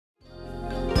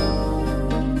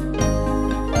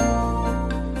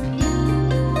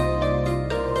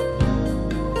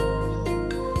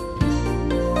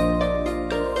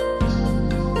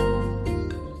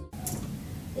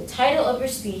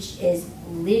speech is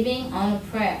living on a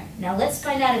prayer. Now let's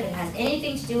find out if it has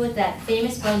anything to do with that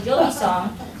famous Bon Jovi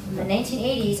song from the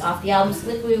 1980s off the album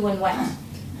Slippery When Wet.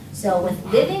 So with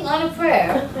living on a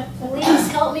prayer,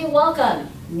 please help me welcome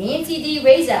Nancy D.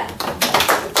 Reza.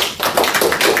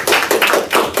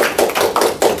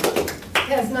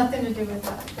 It has nothing to do with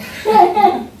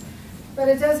that. But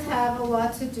it does have a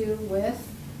lot to do with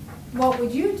what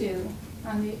would you do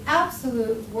on the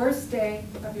absolute worst day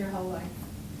of your whole life.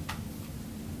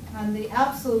 On the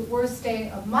absolute worst day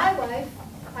of my life,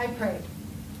 I prayed.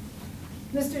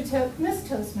 Miss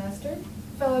Toastmaster,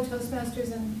 fellow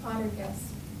Toastmasters and honored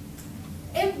guests.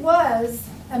 It was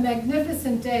a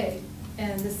magnificent day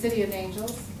in the City of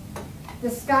Angels. The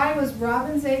sky was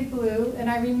robin's egg blue, and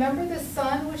I remember the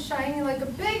sun was shining like a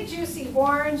big juicy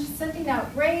orange, sending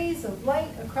out rays of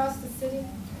light across the city,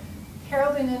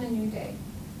 heralding in a new day.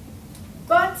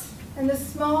 But in the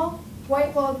small,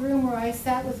 white-walled room where I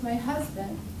sat with my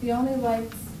husband, the only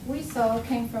lights we saw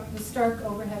came from the stark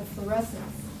overhead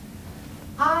fluorescence.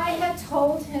 I had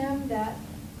told him that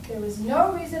there was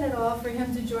no reason at all for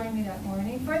him to join me that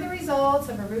morning for the results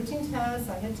of a routine test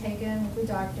I had taken with the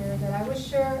doctor, that I was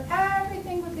sure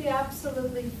everything would be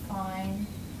absolutely fine.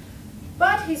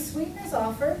 But he sweetened his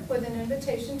offer with an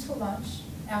invitation to lunch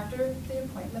after the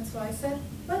appointment, so I said,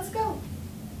 let's go.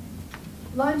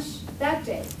 Lunch that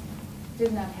day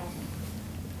did not happen.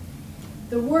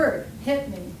 The word hit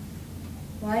me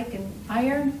like an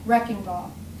iron wrecking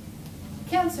ball.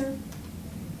 Cancer.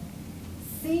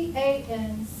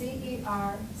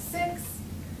 C-A-N-C-E-R, 6,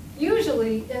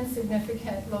 usually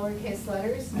insignificant lowercase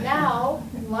letters, now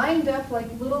lined up like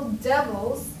little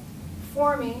devils,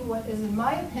 forming what is, in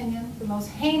my opinion, the most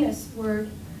heinous word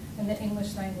in the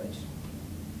English language.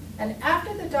 And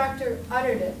after the doctor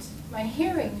uttered it, my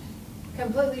hearing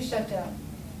completely shut down.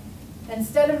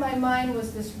 Instead of my mind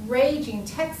was this raging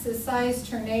Texas-sized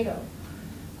tornado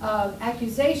of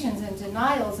accusations and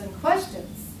denials and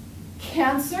questions.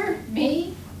 Cancer?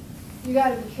 Me? You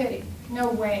gotta be kidding. No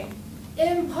way.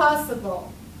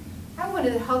 Impossible. I'm one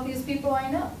of the healthiest people I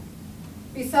know.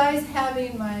 Besides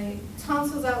having my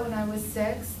tonsils out when I was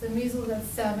 6, the measles at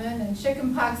 7, and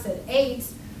chickenpox at 8,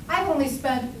 I've only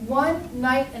spent one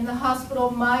night in the hospital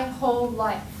my whole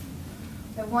life.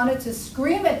 I wanted to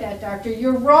scream at that doctor,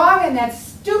 you're wrong and that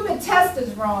stupid test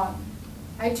is wrong.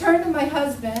 I turned to my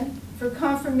husband for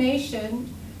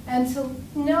confirmation and to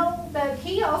know that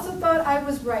he also thought I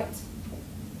was right.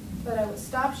 But I was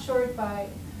stopped short by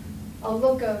a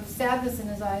look of sadness in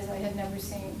his eyes I had never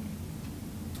seen.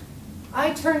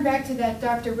 I turned back to that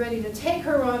doctor ready to take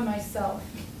her on myself,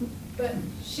 but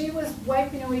she was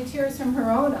wiping away tears from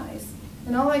her own eyes,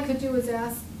 and all I could do was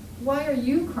ask, why are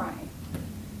you crying?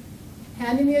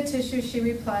 Handing me a tissue, she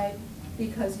replied,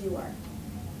 because you are.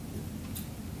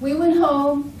 We went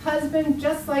home. Husband,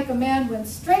 just like a man, went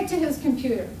straight to his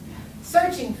computer,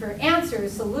 searching for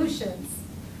answers, solutions.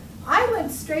 I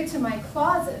went straight to my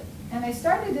closet, and I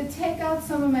started to take out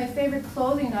some of my favorite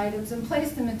clothing items and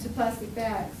place them into plastic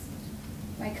bags.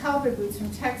 My cowboy boots from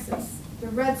Texas, the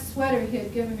red sweater he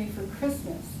had given me for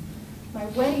Christmas, my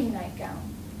wedding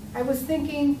nightgown. I was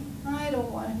thinking, I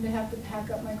don't want him to have to pack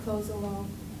up my clothes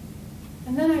alone.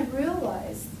 And then I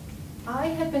realized I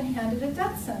had been handed a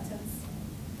death sentence.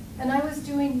 And I was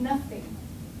doing nothing,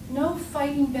 no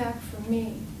fighting back for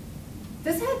me.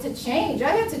 This had to change.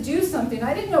 I had to do something.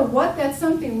 I didn't know what that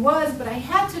something was, but I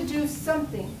had to do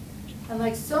something. And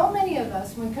like so many of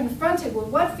us, when confronted with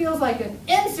what feels like an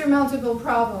insurmountable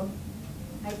problem,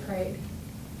 I prayed.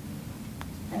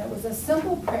 And it was a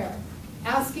simple prayer,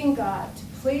 asking God to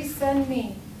please send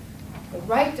me the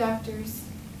right doctors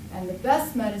and the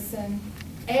best medicine,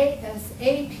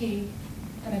 ASAP,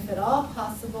 and if at all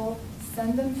possible,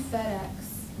 send them FedEx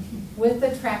with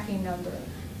the tracking number.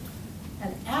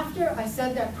 And after I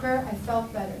said that prayer, I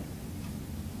felt better.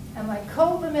 And like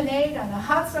cold lemonade on a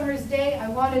hot summer's day, I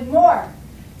wanted more.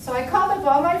 So I called up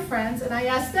all my friends and I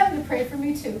asked them to pray for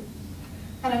me too.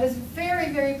 And I was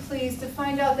very, very pleased to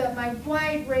find out that my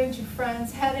wide range of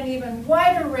friends had an even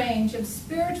wider range of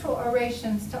spiritual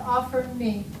orations to offer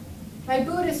me. My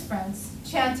Buddhist friends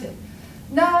chanted,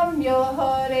 Nam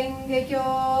Myoho Renge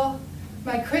Kyo.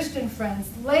 My Christian friends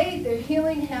laid their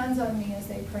healing hands on me as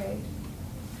they prayed.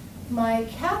 My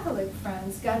Catholic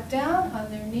friends got down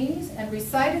on their knees and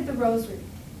recited the rosary,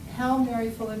 Hail Mary,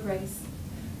 full of grace.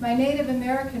 My Native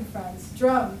American friends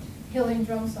drummed healing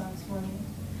drum songs for me.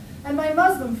 And my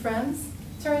Muslim friends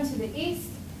turned to the east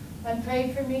and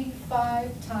prayed for me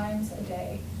 5 times a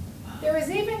day. There was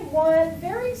even one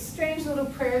very strange little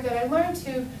prayer that I learned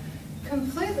to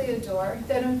completely adore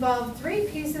that involved 3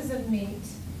 pieces of meat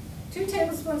 2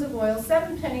 tablespoons of oil,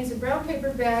 7 pennies, a brown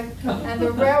paper bag, and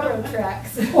the railroad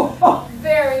tracks.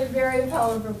 Very, very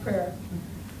powerful prayer.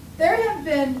 There have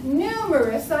been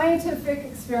numerous scientific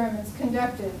experiments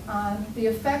conducted on the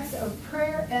effects of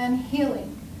prayer and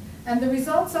healing, and the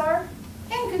results are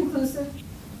inconclusive.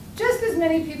 Just as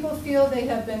many people feel they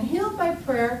have been healed by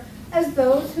prayer as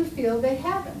those who feel they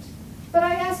haven't. But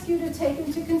I ask you to take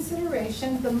into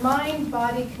consideration the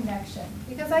mind-body connection,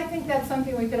 because I think that's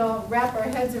something we could all wrap our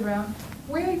heads around.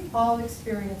 We've all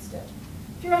experienced it.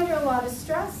 If you're under a lot of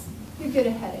stress, you get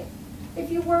a headache. If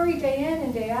you worry day in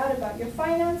and day out about your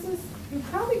finances, you're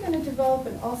probably going to develop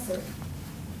an ulcer.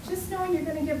 Just knowing you're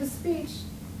going to give a speech,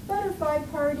 butterfly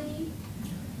party.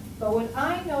 But what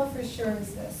I know for sure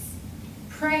is this: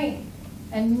 praying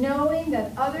and knowing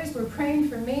that others were praying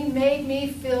for me made me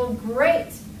feel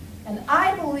great. And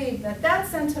I believe that that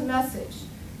sent a message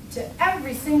to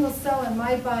every single cell in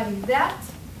my body that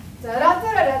help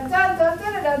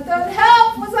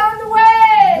was on the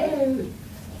way.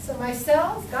 So my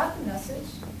cells got the message,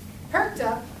 perked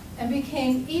up, and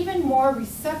became even more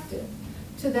receptive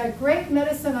to that great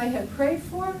medicine I had prayed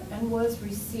for and was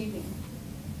receiving.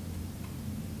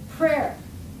 Prayer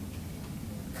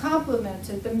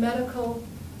complemented the medical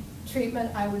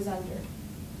treatment I was under.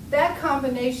 That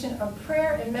combination of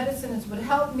prayer and medicine is what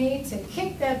helped me to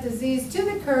kick that disease to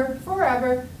the curb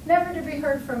forever, never to be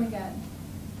heard from again.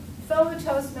 Fellow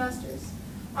Toastmasters,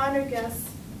 honored guests,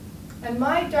 in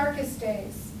my darkest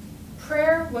days,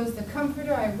 prayer was the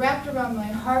comforter I wrapped around my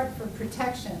heart for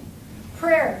protection.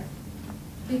 Prayer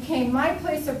became my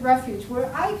place of refuge where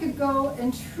I could go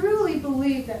and truly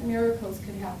believe that miracles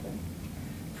could happen.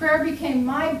 Prayer became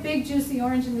my big juicy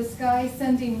orange in the sky,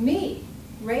 sending me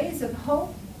rays of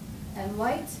hope and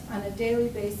light on a daily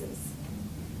basis.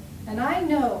 And I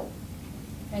know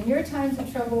in your times of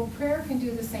trouble, prayer can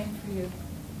do the same for you.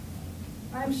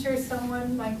 I'm sure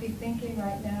someone might be thinking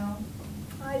right now,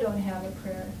 I don't have a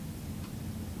prayer.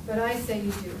 But I say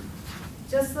you do.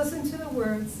 Just listen to the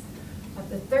words of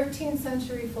the 13th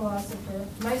century philosopher,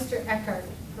 Meister Eckhart,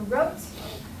 who wrote,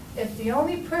 "If the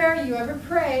only prayer you ever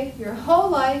pray your whole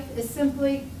life is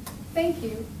simply, thank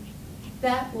you,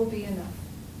 that will be enough."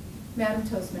 Madam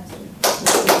Toastmaster.